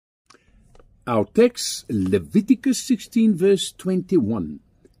Our text, Leviticus 16 verse 21.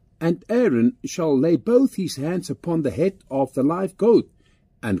 And Aaron shall lay both his hands upon the head of the live goat,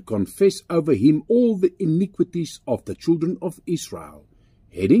 and confess over him all the iniquities of the children of Israel.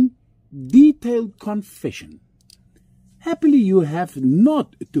 Heading, Detailed Confession. Happily you have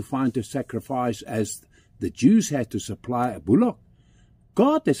not to find a sacrifice as the Jews had to supply a bullock.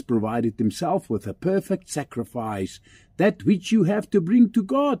 God has provided himself with a perfect sacrifice, that which you have to bring to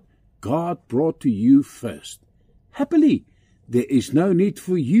God. God brought to you first. Happily, there is no need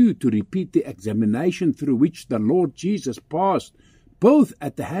for you to repeat the examination through which the Lord Jesus passed, both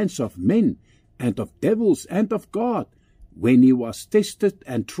at the hands of men and of devils and of God, when he was tested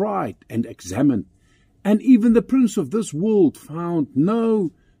and tried and examined. And even the prince of this world found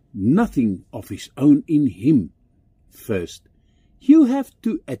nothing of his own in him. First, you have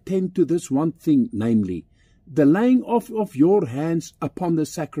to attend to this one thing, namely, the laying off of your hands upon the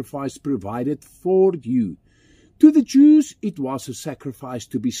sacrifice provided for you. To the Jews it was a sacrifice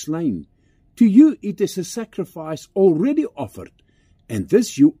to be slain. To you it is a sacrifice already offered, and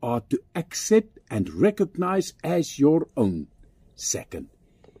this you are to accept and recognize as your own. Second,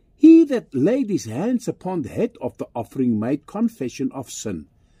 he that laid his hands upon the head of the offering made confession of sin.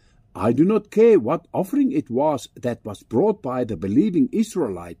 I do not care what offering it was that was brought by the believing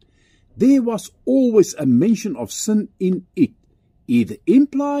Israelite. There was always a mention of sin in it, either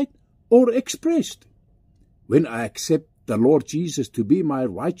implied or expressed. When I accept the Lord Jesus to be my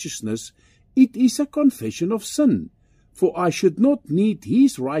righteousness, it is a confession of sin, for I should not need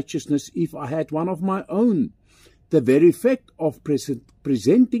his righteousness if I had one of my own. The very fact of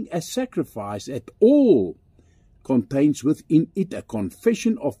presenting a sacrifice at all contains within it a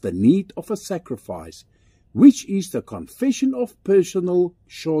confession of the need of a sacrifice, which is the confession of personal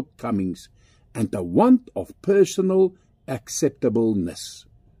shortcomings and the want of personal acceptableness.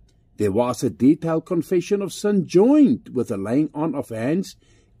 There was a detailed confession of sin joined with the laying on of hands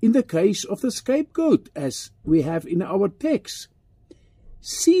in the case of the scapegoat, as we have in our text.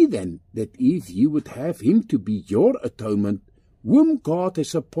 See then that if you would have him to be your atonement, whom God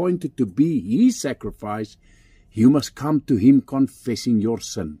has appointed to be his sacrifice, you must come to him confessing your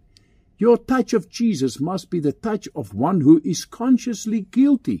sin. Your touch of Jesus must be the touch of one who is consciously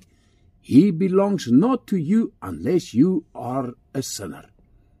guilty. He belongs not to you unless you are a sinner.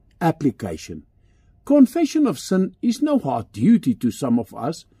 Application. Confession of sin is no hard duty to some of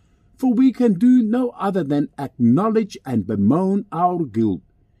us, for we can do no other than acknowledge and bemoan our guilt.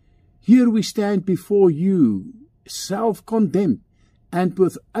 Here we stand before you, self-condemned, and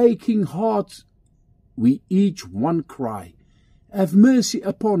with aching hearts we each one cry, Have mercy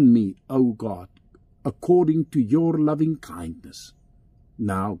upon me, O God, according to your loving kindness.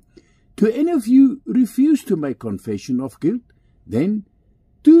 Now, do any of you refuse to make confession of guilt? Then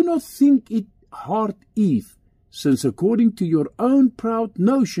do not think it hard Eve, since according to your own proud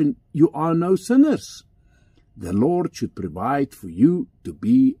notion you are no sinners. The Lord should provide for you to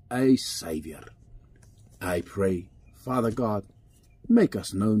be a Saviour. I pray, Father God, make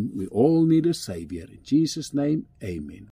us known we all need a Saviour. In Jesus' name, amen.